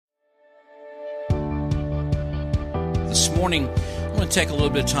this morning, I want to take a little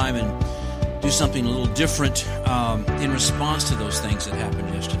bit of time and do something a little different in response to those things that happened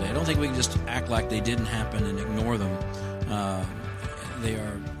yesterday. I don't think we can just act like they didn't happen and ignore them. They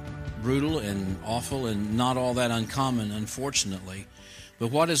are brutal and awful and not all that uncommon, unfortunately.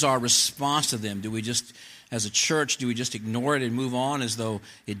 But what is our response to them? Do we just, as a church, do we just ignore it and move on as though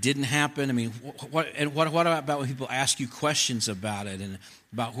it didn't happen? I mean, what about when people ask you questions about it and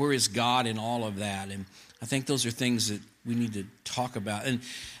about where is God in all of that? And I think those are things that we need to talk about. And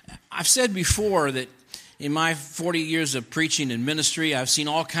I've said before that in my 40 years of preaching and ministry, I've seen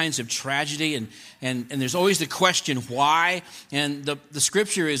all kinds of tragedy, and there's always the question, why? And the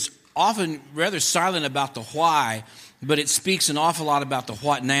Scripture is often rather silent about the why, but it speaks an awful lot about the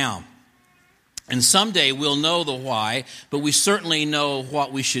what now. And someday we'll know the why, but we certainly know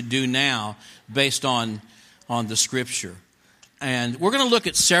what we should do now based on the Scripture. And we're going to look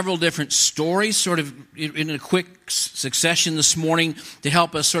at several different stories sort of in a quick succession this morning to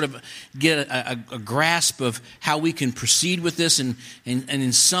help us sort of get a grasp of how we can proceed with this and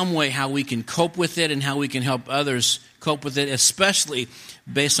in some way how we can cope with it and how we can help others cope with it, especially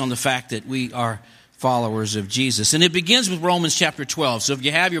based on the fact that we are followers of Jesus. And it begins with Romans chapter 12. So if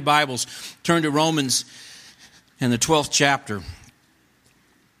you have your Bibles, turn to Romans in the 12th chapter.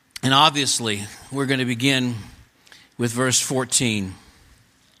 And obviously, we're going to begin with verse 14.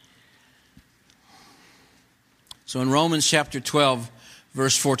 So in Romans chapter 12,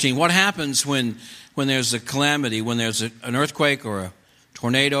 verse 14, what happens when there's a calamity, when there's an earthquake or a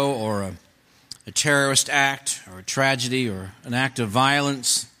tornado or a terrorist act or a tragedy or an act of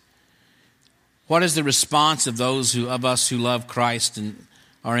violence? What is the response of those of us who love Christ and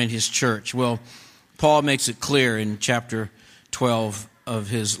are in His church? Well, Paul makes it clear in chapter 12 of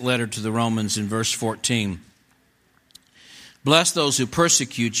his letter to the Romans in verse 14. Bless those who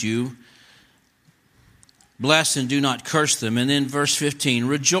persecute you. Bless and do not curse them. And then verse 15,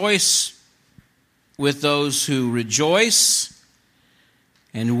 rejoice with those who rejoice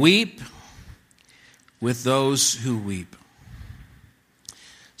and weep with those who weep.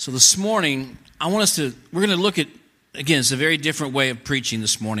 So this morning, we're going to look at, again, it's a very different way of preaching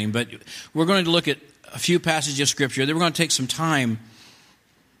this morning, but we're going to look at a few passages of Scripture. Then we're going to take some time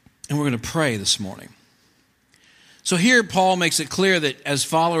and we're going to pray this morning. So here Paul makes it clear that as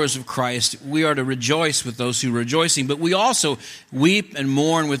followers of Christ, we are to rejoice with those who are rejoicing, but we also weep and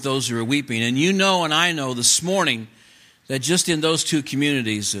mourn with those who are weeping. And you know and I know this morning that just in those two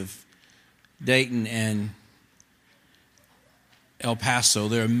communities of Dayton and El Paso,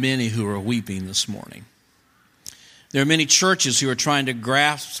 there are many who are weeping this morning. There are many churches who are trying to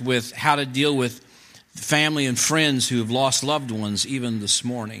grasp with how to deal with family and friends who have lost loved ones even this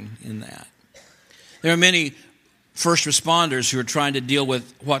morning in that. There are many first responders who are trying to deal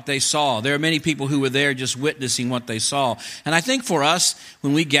with what they saw. There are many people who were there just witnessing what they saw. And I think for us,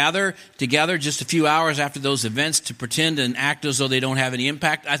 when we gather together just a few hours after those events to pretend and act as though they don't have any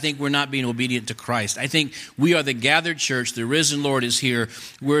impact, I think we're not being obedient to Christ. I think we are the gathered church. The risen Lord is here.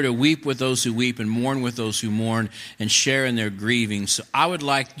 We're to weep with those who weep and mourn with those who mourn and share in their grieving. So I would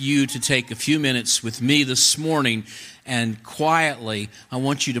like you to take a few minutes with me this morning and quietly, I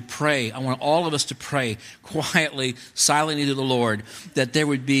want you to pray. I want all of us to pray quietly, silently to the Lord, that there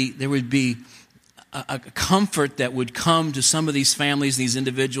would be a comfort that would come to some of these families, these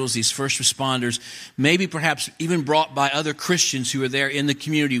individuals, these first responders, maybe perhaps even brought by other Christians who are there in the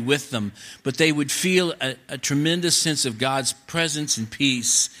community with them, but they would feel a tremendous sense of God's presence and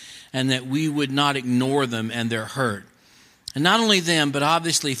peace, and that we would not ignore them and their hurt. And not only them, but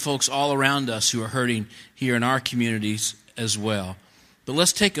obviously folks all around us who are hurting here in our communities as well. But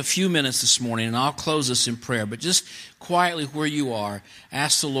let's take a few minutes this morning, and I'll close this in prayer. But just quietly where you are,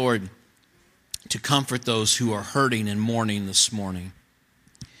 ask the Lord to comfort those who are hurting and mourning this morning.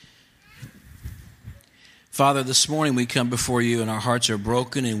 Father, this morning we come before you, and our hearts are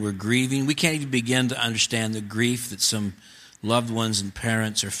broken and we're grieving. We can't even begin to understand the grief that some loved ones and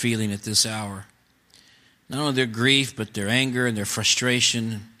parents are feeling at this hour. Not only their grief, but their anger and their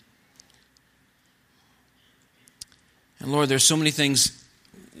frustration. And Lord, there's so many things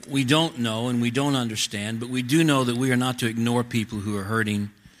we don't know and we don't understand, but we do know that we are not to ignore people who are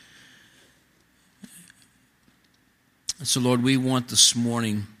hurting. And so, Lord, we want this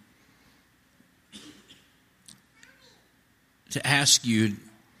morning to ask you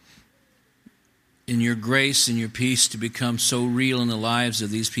in your grace and your peace to become so real in the lives of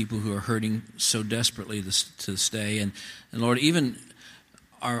these people who are hurting so desperately to this day. And Lord, even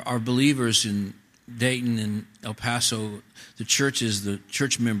our believers in Dayton and El Paso, the churches, the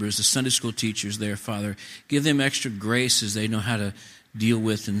church members, the Sunday school teachers there, Father, give them extra grace as they know how to deal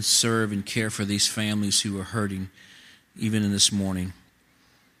with and serve and care for these families who are hurting. even in this morning.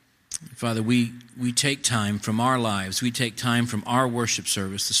 Father, we take time from our lives, we take time from our worship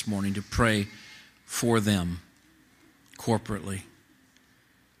service this morning to pray for them corporately.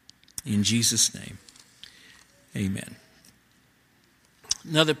 In Jesus' name, amen.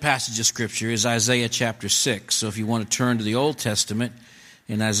 Another passage of Scripture is Isaiah chapter 6. So if you want to turn to the Old Testament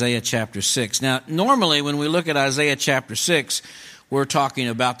in Isaiah chapter 6. Now, normally when we look at Isaiah chapter 6, we're talking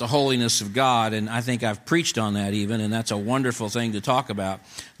about the holiness of God, and I think I've preached on that even, and that's a wonderful thing to talk about.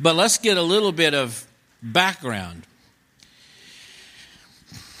 But let's get a little bit of background.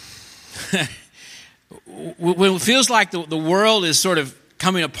 When it feels like the world is sort of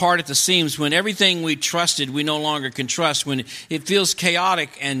coming apart at the seams, when everything we trusted we no longer can trust, when it feels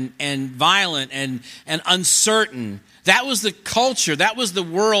chaotic and violent and uncertain, that was the culture, that was the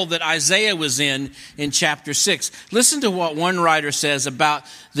world that Isaiah was in chapter 6. Listen to what one writer says about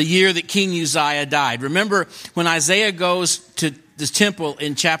the year that King Uzziah died. Remember, when Isaiah goes to the temple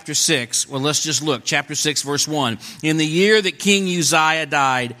in chapter 6, well, let's just look, chapter 6, verse 1. In the year that King Uzziah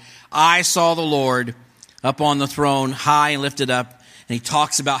died, I saw the Lord up on the throne, high and lifted up, and he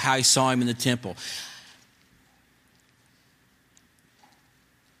talks about how he saw him in the temple.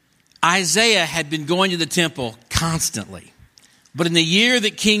 Isaiah had been going to the temple constantly. But in the year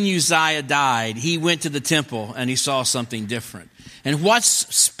that King Uzziah died, he went to the temple and he saw something different. And what's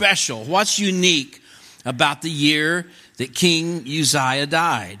special, what's unique about the year that King Uzziah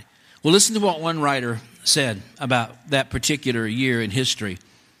died? Well, listen to what one writer said about that particular year in history.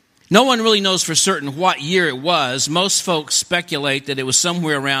 No one really knows for certain what year it was. Most folks speculate that it was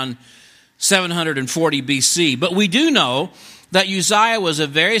somewhere around 740 BC. But we do know that Uzziah was a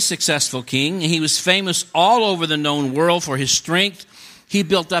very successful king, and he was famous all over the known world for his strength. He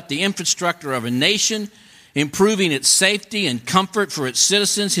built up the infrastructure of a nation, improving its safety and comfort for its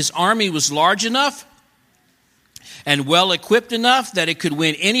citizens. His army was large enough and well-equipped enough that it could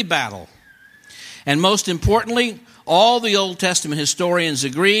win any battle. And most importantly, all the Old Testament historians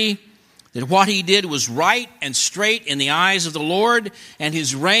agree that what he did was right and straight in the eyes of the Lord, and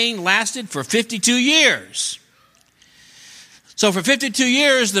his reign lasted for 52 years. So for 52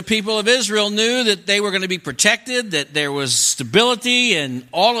 years, the people of Israel knew that they were going to be protected, that there was stability and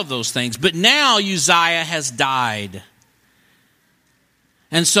all of those things. But now Uzziah has died.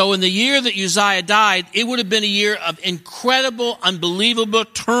 And so in the year that Uzziah died, it would have been a year of incredible, unbelievable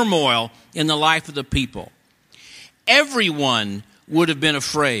turmoil in the life of the people. Everyone would have been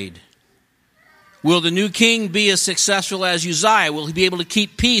afraid. Will the new king be as successful as Uzziah? Will he be able to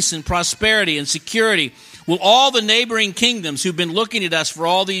keep peace and prosperity and security? Will all the neighboring kingdoms who've been looking at us for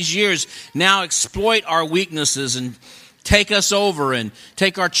all these years now exploit our weaknesses and take us over and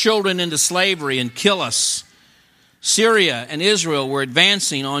take our children into slavery and kill us? Syria and Israel were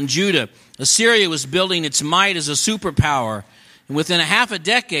advancing on Judah. Assyria was building its might as a superpower. And within a half a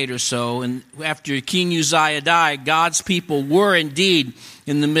decade or so, and after King Uzziah died, God's people were indeed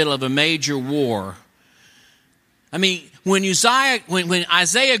in the middle of a major war. I mean, when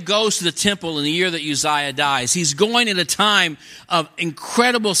Isaiah goes to the temple in the year that Uzziah dies, he's going at a time of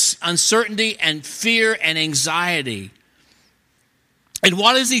incredible uncertainty and fear and anxiety. And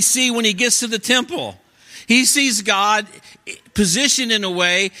what does he see when he gets to the temple? He sees God positioned in a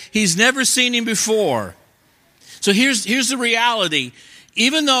way he's never seen him before. So here's the reality.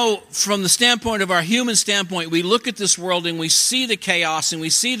 Even though from the standpoint of our human standpoint, we look at this world and we see the chaos and we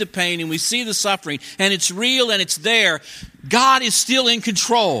see the pain and we see the suffering and it's real and it's there, God is still in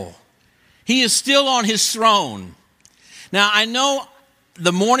control. He is still on his throne. Now, I know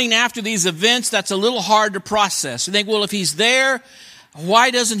the morning after these events, that's a little hard to process. You think, well, if he's there, why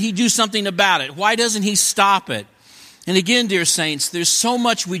doesn't he do something about it? Why doesn't he stop it? And again, dear saints, there's so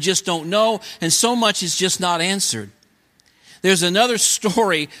much we just don't know and so much is just not answered. There's another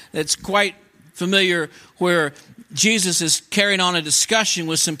story that's quite familiar where Jesus is carrying on a discussion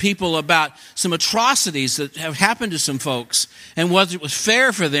with some people about some atrocities that have happened to some folks and whether it was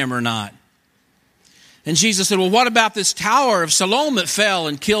fair for them or not. And Jesus said, well, what about this tower of Siloam that fell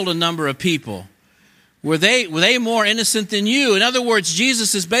and killed a number of people? Were they more innocent than you? In other words,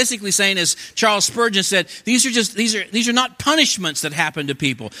 Jesus is basically saying, as Charles Spurgeon said, these are not punishments that happen to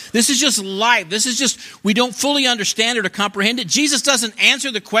people. This is just life. This is just, we don't fully understand it or comprehend it. Jesus doesn't answer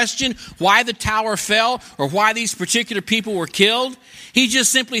the question why the tower fell or why these particular people were killed. He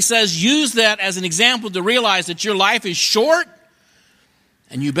just simply says, use that as an example to realize that your life is short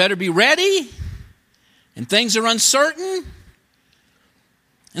and you better be ready and things are uncertain.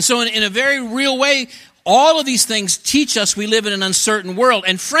 And so in a very real way, all of these things teach us we live in an uncertain world.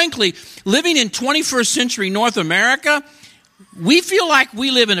 And frankly, living in 21st century North America, we feel like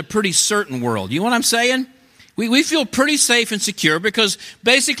we live in a pretty certain world. You know what I'm saying? We feel pretty safe and secure because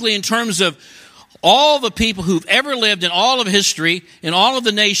basically in terms of all the people who've ever lived in all of history, in all of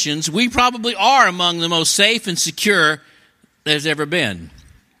the nations, we probably are among the most safe and secure there's ever been.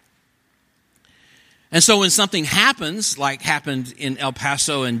 And so when something happens, like happened in El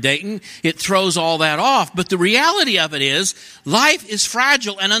Paso and Dayton, it throws all that off. But the reality of it is, life is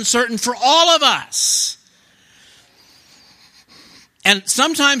fragile and uncertain for all of us. And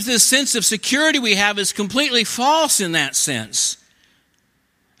sometimes this sense of security we have is completely false in that sense.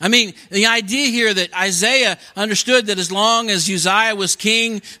 I mean, the idea here that Isaiah understood that as long as Uzziah was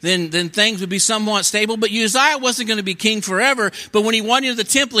king, then things would be somewhat stable. But Uzziah wasn't going to be king forever. But when he went into the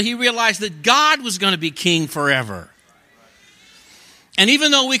temple, he realized that God was going to be king forever. And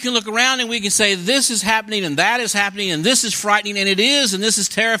even though we can look around and we can say this is happening and that is happening and this is frightening and it is and this is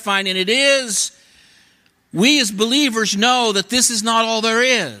terrifying and it is, we as believers know that this is not all there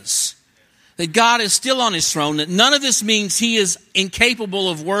is. That God is still on his throne, that none of this means he is incapable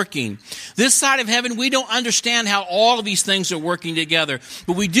of working. This side of heaven, we don't understand how all of these things are working together.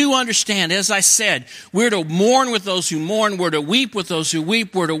 But we do understand, as I said, we're to mourn with those who mourn. We're to weep with those who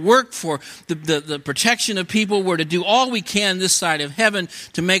weep. We're to work for the protection of people. We're to do all we can this side of heaven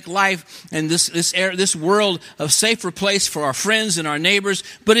to make life and this world a safer place for our friends and our neighbors.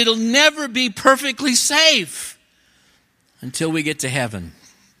 But it'll never be perfectly safe until we get to heaven.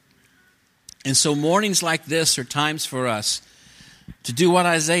 And so mornings like this are times for us to do what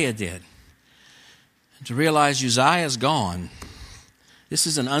Isaiah did. And to realize Uzziah is gone. This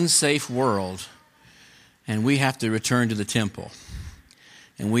is an unsafe world. And we have to return to the temple.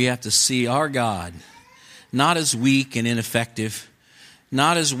 And we have to see our God not as weak and ineffective.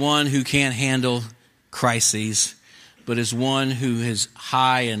 Not as one who can't handle crises. But as one who is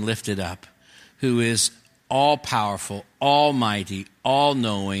high and lifted up. Who is all-powerful, almighty,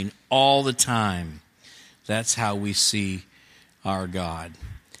 all-knowing, all the time. That's how we see our God.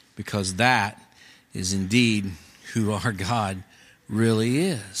 Because that is indeed who our God really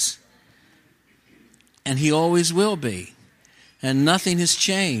is. And he always will be. And nothing has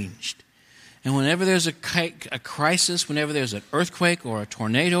changed. And whenever there's a crisis, whenever there's an earthquake or a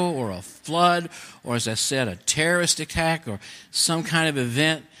tornado or a flood, or as I said, a terrorist attack or some kind of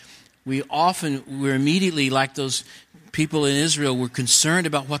event, we're immediately like those people in Israel. We're concerned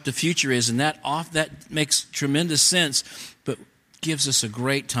about what the future is, and that makes tremendous sense, but gives us a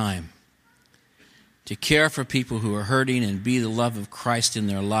great time to care for people who are hurting and be the love of Christ in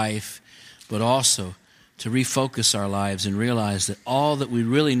their life, but also to refocus our lives and realize that all that we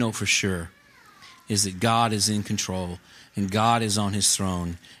really know for sure is that God is in control and God is on his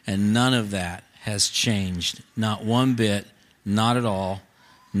throne, and none of that has changed. Not one bit, not at all.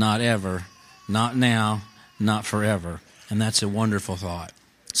 Not ever, not now, not forever. And that's a wonderful thought.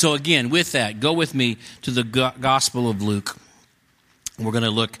 So again, with that, go with me to the Gospel of Luke. We're going to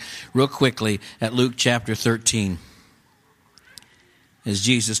look real quickly at Luke chapter 13 as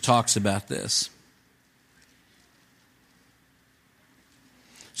Jesus talks about this.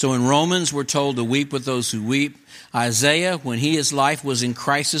 So in Romans, we're told to weep with those who weep. Isaiah, when his life was in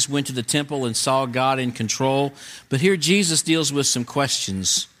crisis, went to the temple and saw God in control. But here Jesus deals with some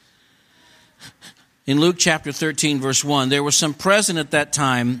questions. In Luke chapter 13, verse 1, there was some present at that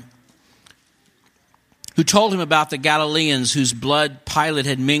time who told him about the Galileans whose blood Pilate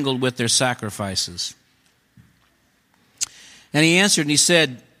had mingled with their sacrifices. And he answered and he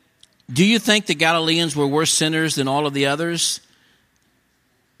said, "Do you think the Galileans were worse sinners than all of the others,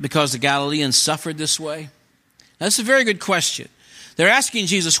 because the Galileans suffered this way?" That's a very good question. They're asking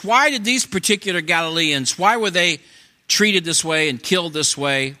Jesus, why did these particular Galileans, why were they treated this way and killed this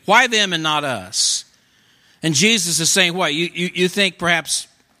way? Why them and not us? And Jesus is saying, what, you think perhaps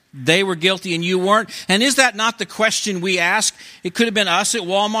they were guilty and you weren't? And is that not the question we ask? It could have been us at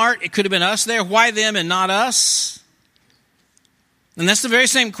Walmart. It could have been us there. Why them and not us? And that's the very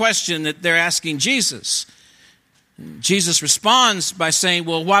same question that they're asking Jesus. Jesus responds by saying,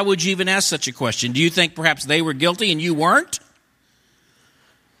 well, why would you even ask such a question? Do you think perhaps they were guilty and you weren't?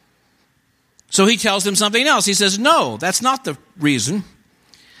 So he tells them something else. He says, no, that's not the reason.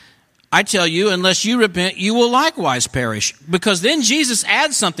 I tell you, unless you repent, you will likewise perish. Because then Jesus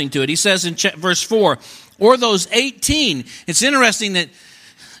adds something to it. He says in verse 4, or those 18. It's interesting that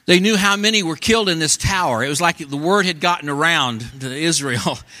they knew how many were killed in this tower. It was like the word had gotten around to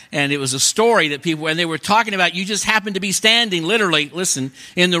Israel. And it was a story that people, and they were talking about, you just happened to be standing, literally, listen,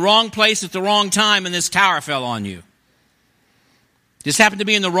 in the wrong place at the wrong time and this tower fell on you. Just happened to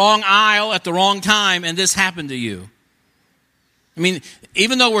be in the wrong aisle at the wrong time and this happened to you. I I mean,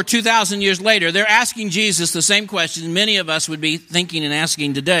 even though we're 2,000 years later, they're asking Jesus the same question many of us would be thinking and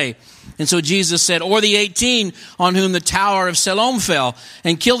asking today. And so Jesus said, or the 18 on whom the tower of Siloam fell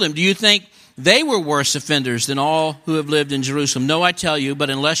and killed him. Do you think they were worse offenders than all who have lived in Jerusalem? No, I tell you, but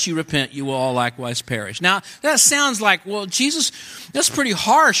unless you repent, you will all likewise perish. Now, that sounds like, well, Jesus, that's pretty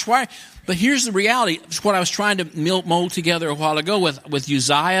harsh. Why? But here's the reality. It's what I was trying to mold together a while ago with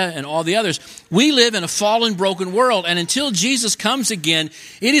Uzziah and all the others. We live in a fallen, broken world, and until Jesus comes again,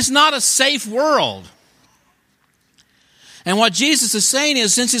 it is not a safe world. And what Jesus is saying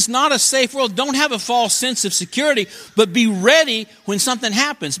is, since it's not a safe world, don't have a false sense of security, but be ready when something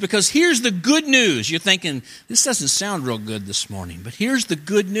happens. Because here's the good news. You're thinking, this doesn't sound real good this morning, but here's the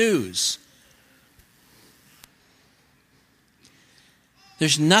good news.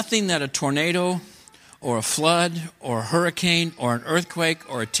 There's nothing that a tornado or a flood or a hurricane or an earthquake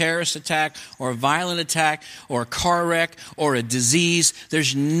or a terrorist attack or a violent attack or a car wreck or a disease,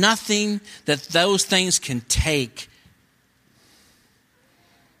 there's nothing that those things can take.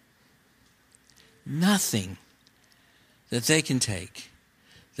 Nothing that they can take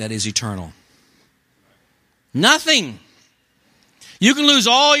that is eternal. Nothing. You can lose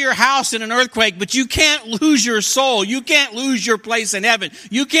all your house in an earthquake, but you can't lose your soul. You can't lose your place in heaven.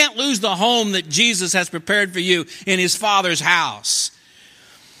 You can't lose the home that Jesus has prepared for you in His Father's house.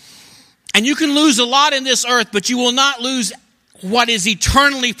 And you can lose a lot in this earth, but you will not lose what is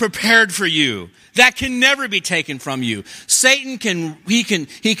eternally prepared for you. That can never be taken from you. Satan can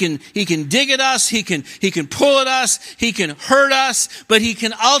dig at us, he can pull at us, he can hurt us, but he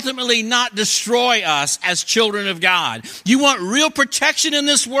can ultimately not destroy us as children of God. You want real protection in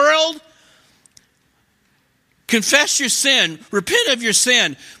this world? Confess your sin, repent of your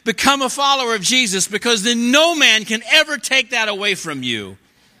sin, become a follower of Jesus, because then no man can ever take that away from you.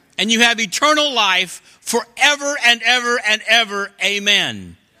 And you have eternal life forever and ever and ever.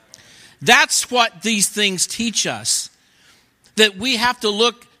 Amen. That's what these things teach us. That we have to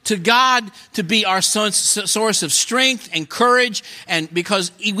look to God to be our source of strength and courage, and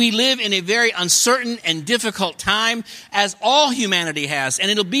because we live in a very uncertain and difficult time, as all humanity has, and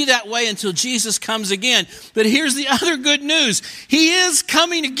it'll be that way until Jesus comes again. But here's the other good news. He is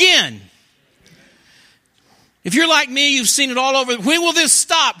coming again. If you're like me, you've seen it all over. When will this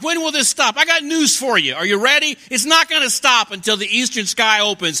stop? When will this stop? I got news for you. Are you ready? It's not going to stop until the eastern sky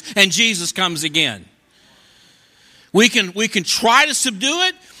opens and Jesus comes again. We can try to subdue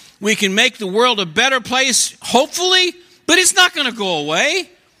it. We can make the world a better place, hopefully, but it's not going to go away.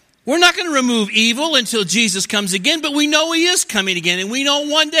 We're not going to remove evil until Jesus comes again, but we know He is coming again, and we know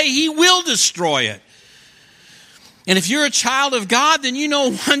one day He will destroy it. And if you're a child of God, then you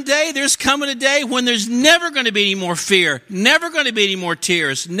know one day there's coming a day when there's never going to be any more fear, never going to be any more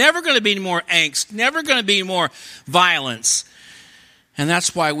tears, never going to be any more angst, never going to be any more violence. And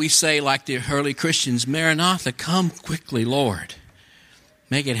that's why we say, like the early Christians, Maranatha, come quickly, Lord.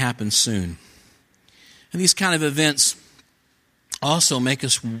 Make it happen soon. And these kind of events also make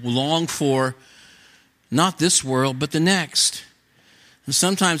us long for not this world, but the next. And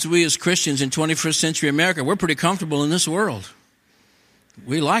sometimes we as Christians in 21st century America, we're pretty comfortable in this world.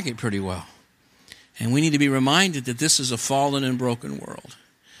 We like it pretty well. And we need to be reminded that this is a fallen and broken world.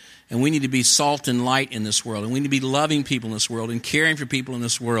 And we need to be salt and light in this world. And we need to be loving people in this world and caring for people in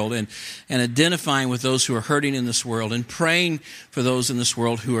this world and identifying with those who are hurting in this world and praying for those in this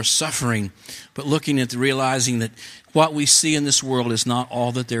world who are suffering, but looking at realizing that what we see in this world is not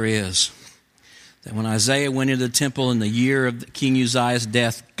all that there is. That when Isaiah went into the temple in the year of King Uzziah's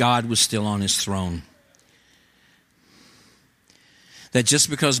death, God was still on His throne. That just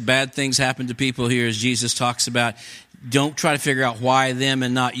because bad things happen to people here, as Jesus talks about, don't try to figure out why them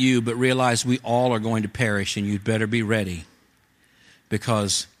and not you, but realize we all are going to perish, and you'd better be ready.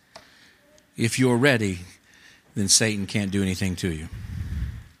 Because if you're ready, then Satan can't do anything to you.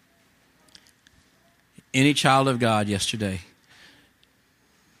 Any child of God yesterday,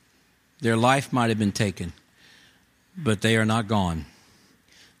 their life might have been taken, but they are not gone.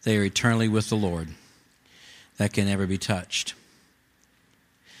 They are eternally with the Lord. That can never be touched.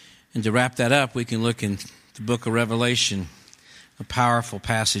 And to wrap that up, we can look in the book of Revelation, a powerful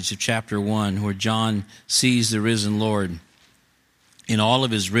passage of chapter 1, where John sees the risen Lord in all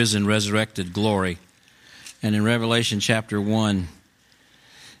of His risen, resurrected glory. And in Revelation chapter 1,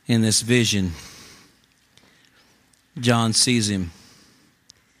 in this vision, John sees Him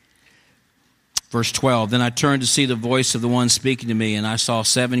Verse 12, then I turned to see the voice of the one speaking to me, and I saw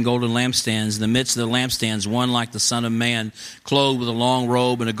 7 golden lampstands. In the midst of the lampstands, one like the Son of Man, clothed with a long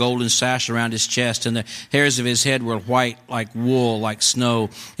robe and a golden sash around his chest, and the hairs of his head were white like wool, like snow,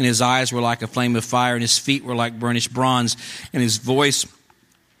 and his eyes were like a flame of fire, and his feet were like burnished bronze, and his voice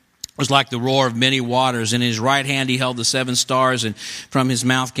was like the roar of many waters. And in his right hand he held the 7 stars, and from his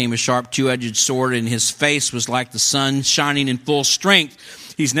mouth came a sharp 2-edged sword, and his face was like the sun shining in full strength.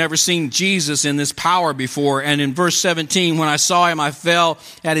 He's never seen Jesus in this power before. And in verse 17, when I saw him, I fell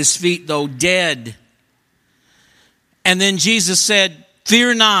at his feet, though dead. And then Jesus said,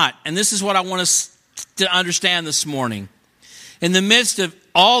 fear not. And this is what I want us to understand this morning. In the midst of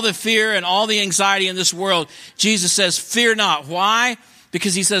all the fear and all the anxiety in this world, Jesus says, fear not. Why?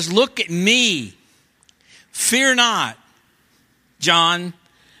 Because he says, look at me. Fear not, John.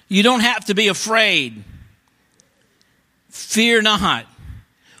 You don't have to be afraid. Fear not.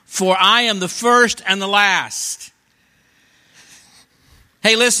 For I am the first and the last.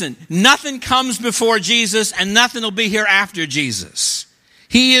 Hey, listen, nothing comes before Jesus and nothing will be here after Jesus.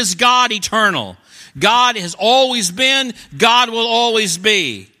 He is God eternal. God has always been, God will always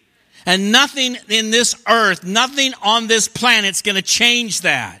be. And nothing in this earth, nothing on this planet is going to change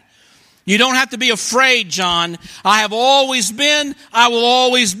that. You don't have to be afraid, John. I have always been, I will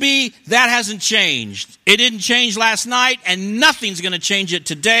always be. That hasn't changed. It didn't change last night, and nothing's going to change it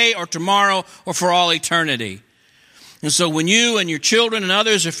today or tomorrow or for all eternity. And so when you and your children and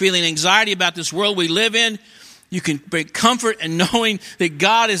others are feeling anxiety about this world we live in, you can take comfort in knowing that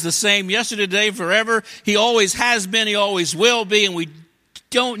God is the same yesterday, today, forever. He always has been, He always will be, and we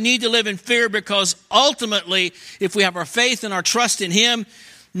don't need to live in fear, because ultimately, if we have our faith and our trust in Him,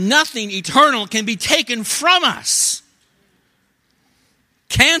 nothing eternal can be taken from us.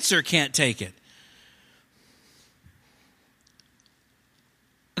 Cancer can't take it.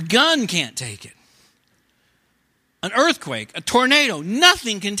 A gun can't take it. An earthquake, a tornado,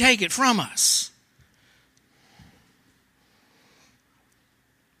 nothing can take it from us.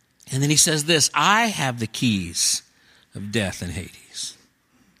 And then he says this, I have the keys of death and Hades.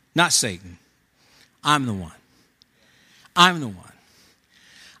 Not Satan. I'm the one. I'm the one.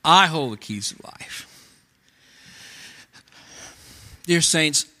 I hold the keys of life. Dear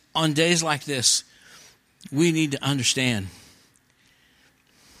saints, on days like this, we need to understand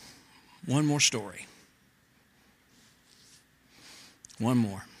one more story. One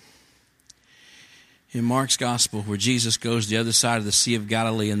more. In Mark's gospel, where Jesus goes to the other side of the Sea of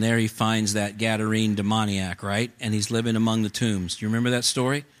Galilee, and there he finds that Gadarene demoniac, right? And he's living among the tombs. Do you remember that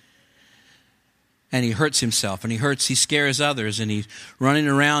story? And he hurts himself, and he scares others, and he's running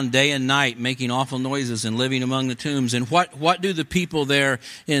around day and night making awful noises and living among the tombs. And what do the people there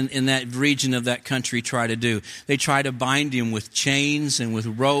in that region of that country try to do? They try to bind him with chains and with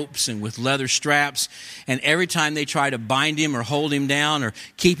ropes and with leather straps. And every time they try to bind him or hold him down or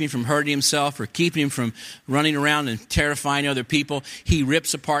keep him from hurting himself or keep him from running around and terrifying other people, he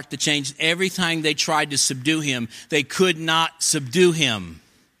rips apart the chains. Every time they tried to subdue him, they could not subdue him.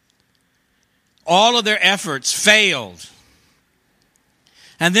 All of their efforts failed.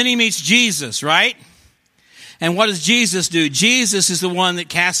 And then he meets Jesus, right? And what does Jesus do? Jesus is the one that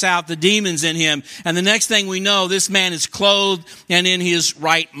casts out the demons in him. And the next thing we know, this man is clothed and in his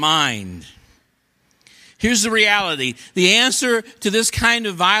right mind. Here's the reality. The answer to this kind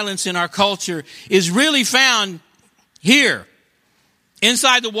of violence in our culture is really found here,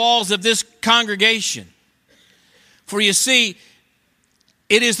 inside the walls of this congregation. For you see,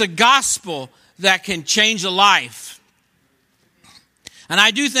 it is the gospel that can change a life. And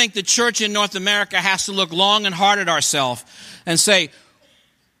I do think the church in North America has to look long and hard at ourselves and say,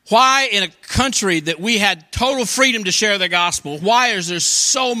 why in a country that we had total freedom to share the gospel, why is there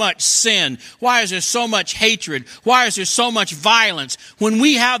so much sin? Why is there so much hatred? Why is there so much violence when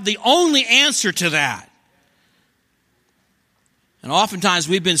we have the only answer to that? And oftentimes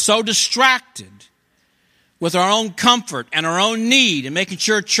we've been so distracted with our own comfort and our own need and making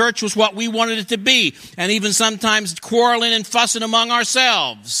sure church was what we wanted it to be, and even sometimes quarreling and fussing among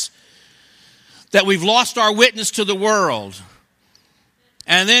ourselves, that we've lost our witness to the world.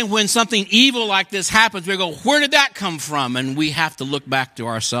 And then when something evil like this happens, we go, where did that come from? And we have to look back to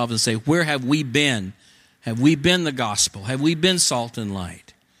ourselves and say, where have we been? Have we been the gospel? Have we been salt and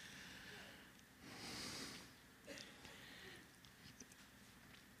light?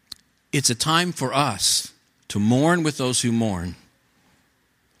 It's a time for us to mourn with those who mourn.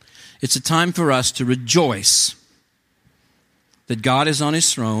 It's a time for us to rejoice that God is on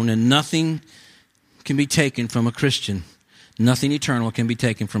His throne and nothing can be taken from a Christian. Nothing eternal can be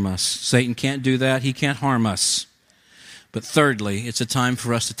taken from us. Satan can't do that. He can't harm us. But thirdly, it's a time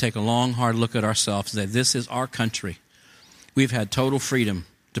for us to take a long, hard look at ourselves and say, this is our country. We've had total freedom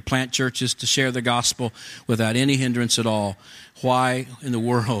to plant churches, to share the gospel without any hindrance at all. Why in the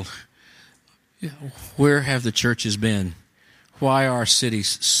world? Where have the churches been? Why are our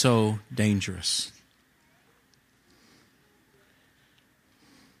cities so dangerous?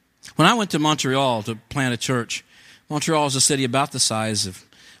 When I went to Montreal to plant a church, Montreal is a city about the size of,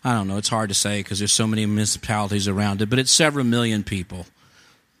 I don't know, it's hard to say because there's so many municipalities around it, but it's several million people.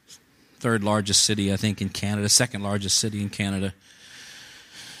 Third largest city, I think, in Canada, second largest city in Canada.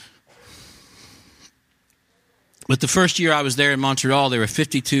 But the first year I was there in Montreal, there were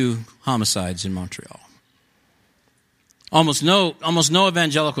 52 homicides in Montreal. Almost no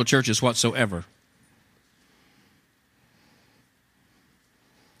evangelical churches whatsoever.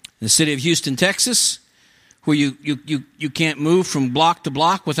 In the city of Houston, Texas, where you can't move from block to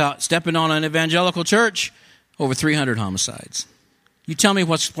block without stepping on an evangelical church, over 300 homicides. You tell me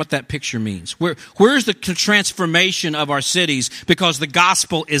what that picture means. Where's the transformation of our cities because the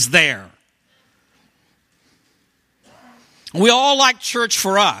gospel is there? We all like church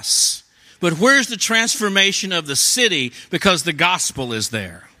for us, but where's the transformation of the city because the gospel is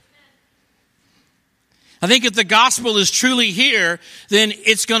there? I think if the gospel is truly here, then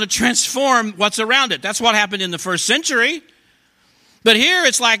it's going to transform what's around it. That's what happened in the first century. But here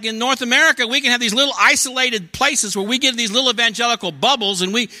it's like in North America, we can have these little isolated places where we get these little evangelical bubbles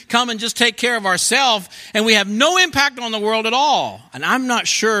and we come and just take care of ourselves and we have no impact on the world at all. And I'm not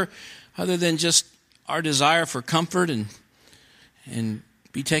sure, other than just our desire for comfort and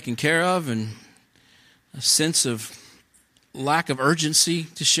be taken care of and a sense of lack of urgency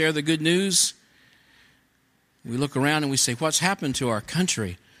to share the good news. We look around and we say, what's happened to our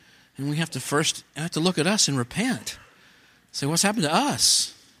country? And we have to look at us and repent. Say, what's happened to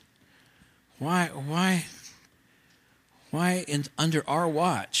us? Why under our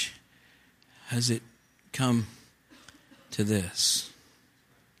watch has it come to this?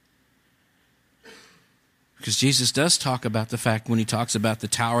 Because Jesus does talk about the fact when he talks about the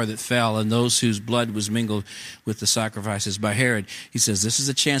tower that fell and those whose blood was mingled with the sacrifices by Herod, he says, this is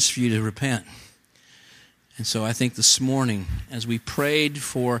a chance for you to repent. And so I think this morning, as we prayed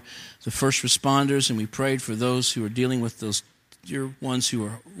for the first responders and we prayed for those who are dealing with those dear ones who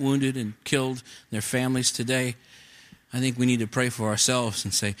are wounded and killed, their families today, I think we need to pray for ourselves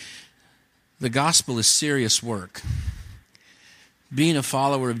and say, the gospel is serious work. Being a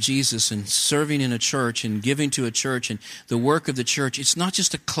follower of Jesus and serving in a church and giving to a church and the work of the church, it's not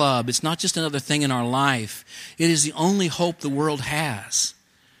just a club. It's not just another thing in our life. It is the only hope the world has.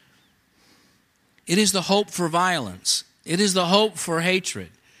 It is the hope for violence. It is the hope for hatred.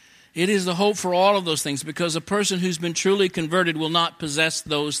 It is the hope for all of those things because a person who's been truly converted will not possess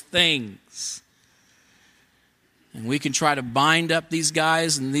those things. And we can try to bind up these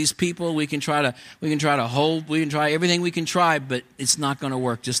guys and these people. We can try everything we can try, but it's not going to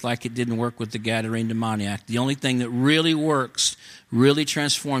work, just like it didn't work with the Gadarene demoniac. The only thing that really works, really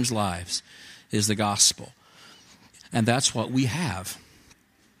transforms lives, is the gospel. And that's what we have.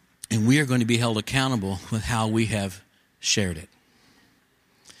 And we are going to be held accountable with how we have shared it.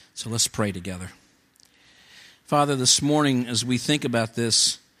 So let's pray together. Father, this morning as we think about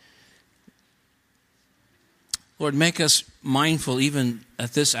this, Lord, make us mindful even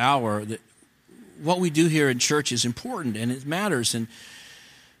at this hour that what we do here in church is important and it matters. And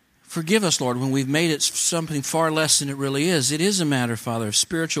forgive us, Lord, when we've made it something far less than it really is. It is a matter, Father, of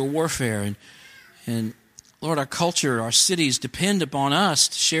spiritual warfare. And Lord, our culture, our cities depend upon us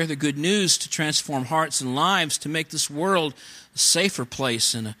to share the good news, to transform hearts and lives, to make this world a safer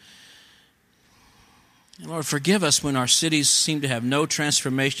place. And Lord, forgive us when our cities seem to have no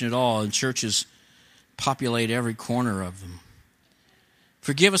transformation at all and churches populate every corner of them.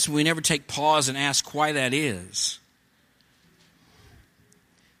 Forgive us when we never take pause and ask why that is.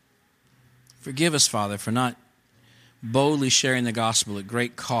 Forgive us, Father, for not boldly sharing the gospel at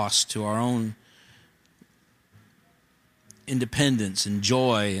great cost to our own independence and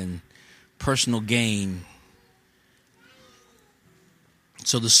joy and personal gain.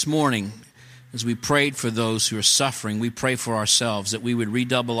 So this morning, as we prayed for those who are suffering, we pray for ourselves that we would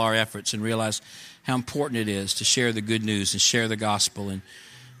redouble our efforts and realize how important it is to share the good news and share the gospel. And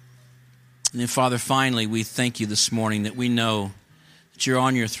then, Father, finally, we thank you this morning that we know that you're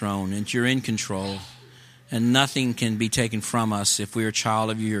on your throne and you're in control, and nothing can be taken from us if we are a child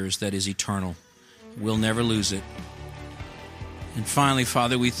of yours that is eternal. We'll never lose it. And finally,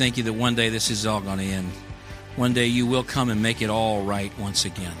 Father, we thank you that one day this is all going to end. One day you will come and make it all right once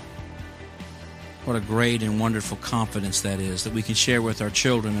again. What a great and wonderful confidence that is, that we can share with our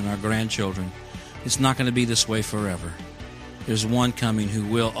children and our grandchildren. It's not going to be this way forever. there's one coming who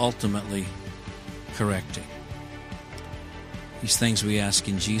will ultimately correct it. These things we ask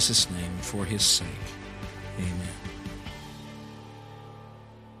in Jesus' name and for his sake. Amen.